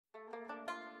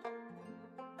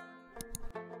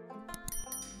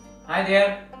Hi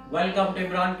there, welcome to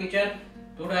Imran kitchen.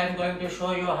 Today I am going to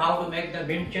show you how to make the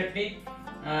mint chutney.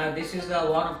 This is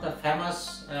one of the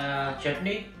famous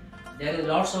chutney. There is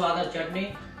lots of other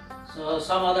chutney. So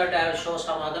some other day I will show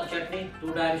some other chutney.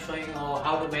 Today I am showing you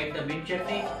how to make the mint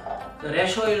chutney. The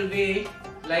ratio will be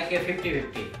like a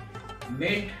 50-50.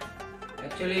 Mint,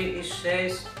 actually it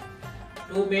says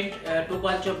two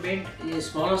bunch of mint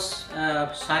is smallest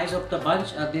size of the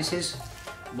bunch. This is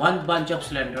one bunch of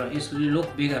cilantro. It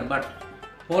look bigger, but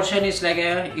portion is like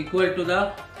equal to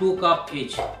the 2 cup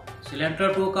each.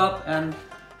 Cilantro 2 cup and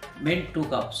mint 2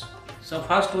 cups. So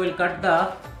first we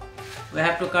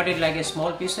have to cut it like a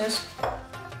small pieces.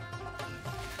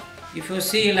 If you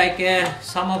see like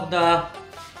some of the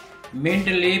mint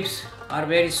leaves are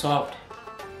very soft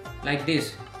like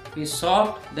this. If it's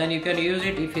soft, then you can use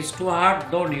it. If it's too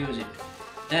hard, don't use it.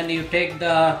 Then you take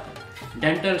the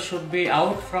dental should be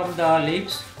out from the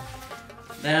leaves.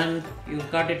 Then you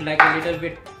cut it like a little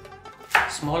bit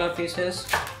smaller pieces.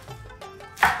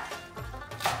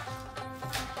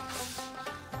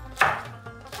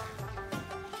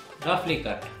 Roughly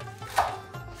cut.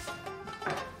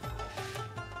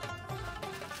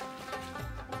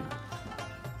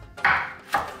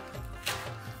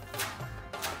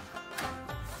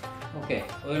 Okay,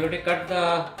 we already cut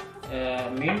the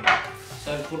mint,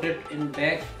 so I'll put it in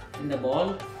back in the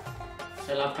bowl.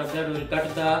 So after that we will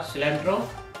cut the cilantro,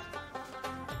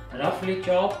 roughly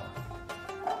chop.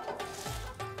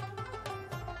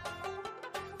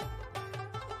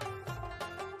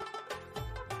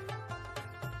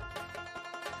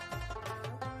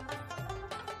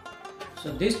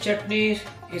 So this chutney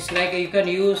is like you can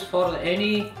use for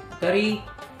any curry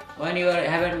when you are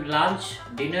having lunch,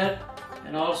 dinner,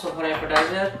 and also for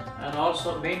appetizer. And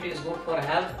also mint is good for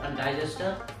health and digest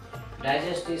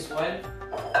is well.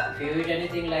 If you eat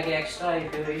anything like extra,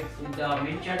 if you eat with the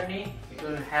mint chutney, it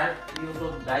will help you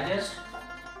to digest,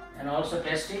 and also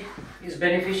tasty. Is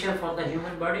beneficial for the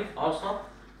human body also.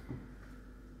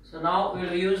 So now we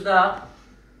will use the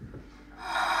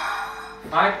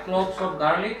 5 cloves of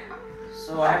garlic.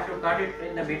 So I have to cut it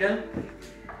in the middle.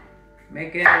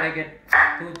 Make it like a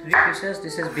 2-3 pieces.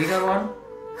 This is bigger one.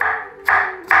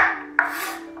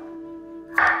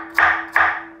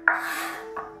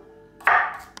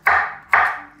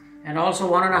 And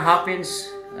also 1.5 inch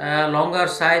longer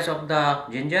size of the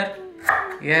ginger.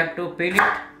 You have to peel it.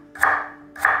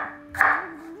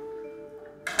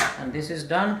 And this is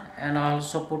done, and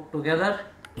also put together.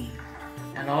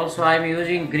 And also I am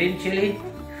using green chili,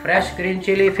 fresh green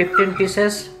chili, 15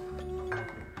 pieces.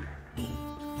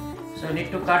 So you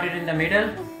need to cut it in the middle,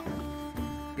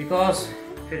 because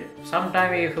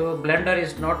sometimes if your blender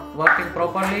is not working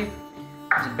properly,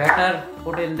 it's better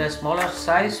put in the smaller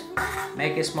size,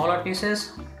 make a smaller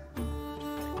pieces.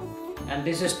 And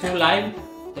this is 2 lime,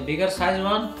 the bigger size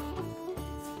one.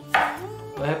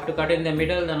 We have to cut in the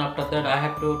middle. Then after that I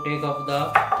have to take off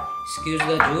squeeze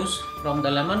the juice from the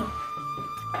lemon.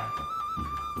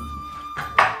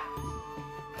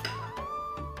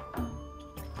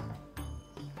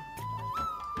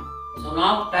 So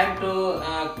now time to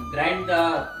grind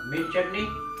the mint chutney.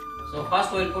 So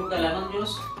first we will put the lemon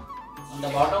juice on the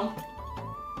bottom.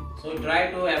 So try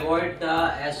to avoid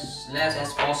as less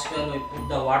as possible. We put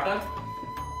the water.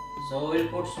 So we will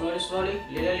put slowly,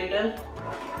 little,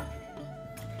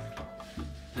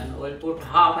 and we will put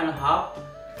half and half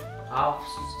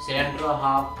cilantro,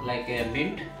 half like a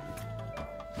mint.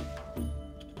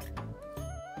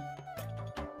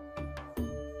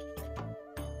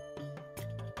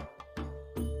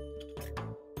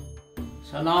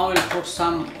 So now we'll put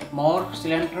some more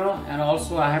cilantro, and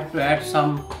also I have to add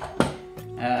some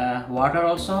water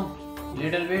also,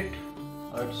 little bit,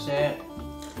 or let's say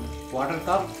quarter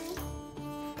cup.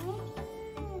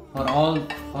 For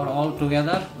all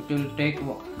together it will take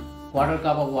quarter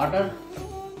cup of water.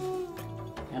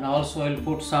 And also we'll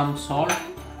put some salt.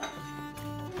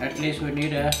 At least we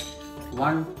need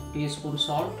 1 teaspoon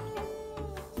salt,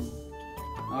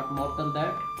 not more than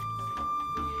that.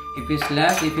 If it's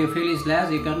less, if you feel it's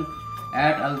less, you can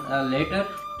add later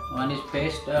when its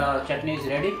paste chutney is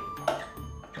ready.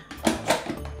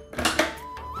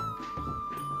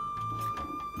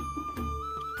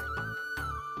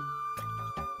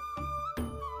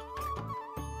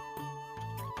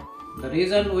 The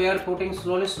reason we are putting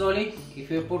slowly,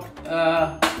 if you put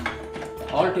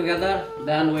all together,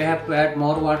 then we have to add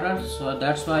more water. So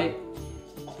that's why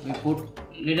we put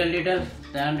little,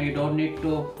 then you don't need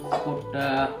to put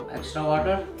extra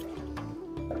water.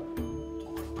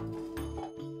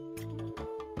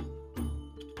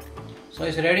 So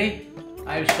it's ready.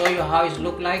 I'll show you how it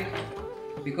look like.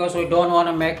 Because we don't want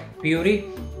to make puree,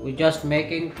 we're just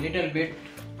making little bit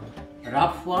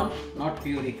rough one, not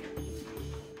puree.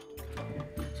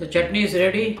 So chutney is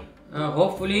ready.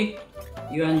 Hopefully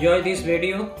you enjoy this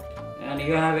video and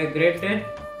you have a great day,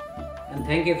 and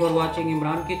thank you for watching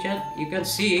Imran Kitchen. You can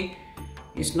see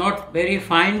it's not very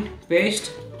fine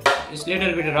paste, it's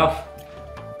little bit rough,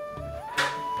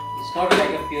 it's not like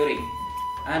a puree.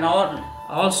 And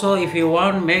also if you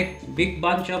want make big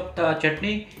bunch of the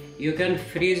chutney, you can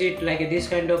freeze it like this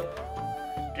kind of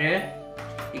tray.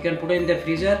 You can put it in the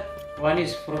freezer. One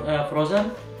is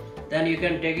frozen, then you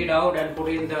can take it out and put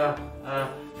it in the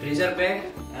freezer bag,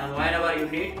 and whenever you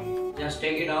need, just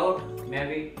take it out.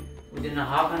 Maybe within a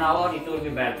half an hour it will be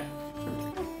melt.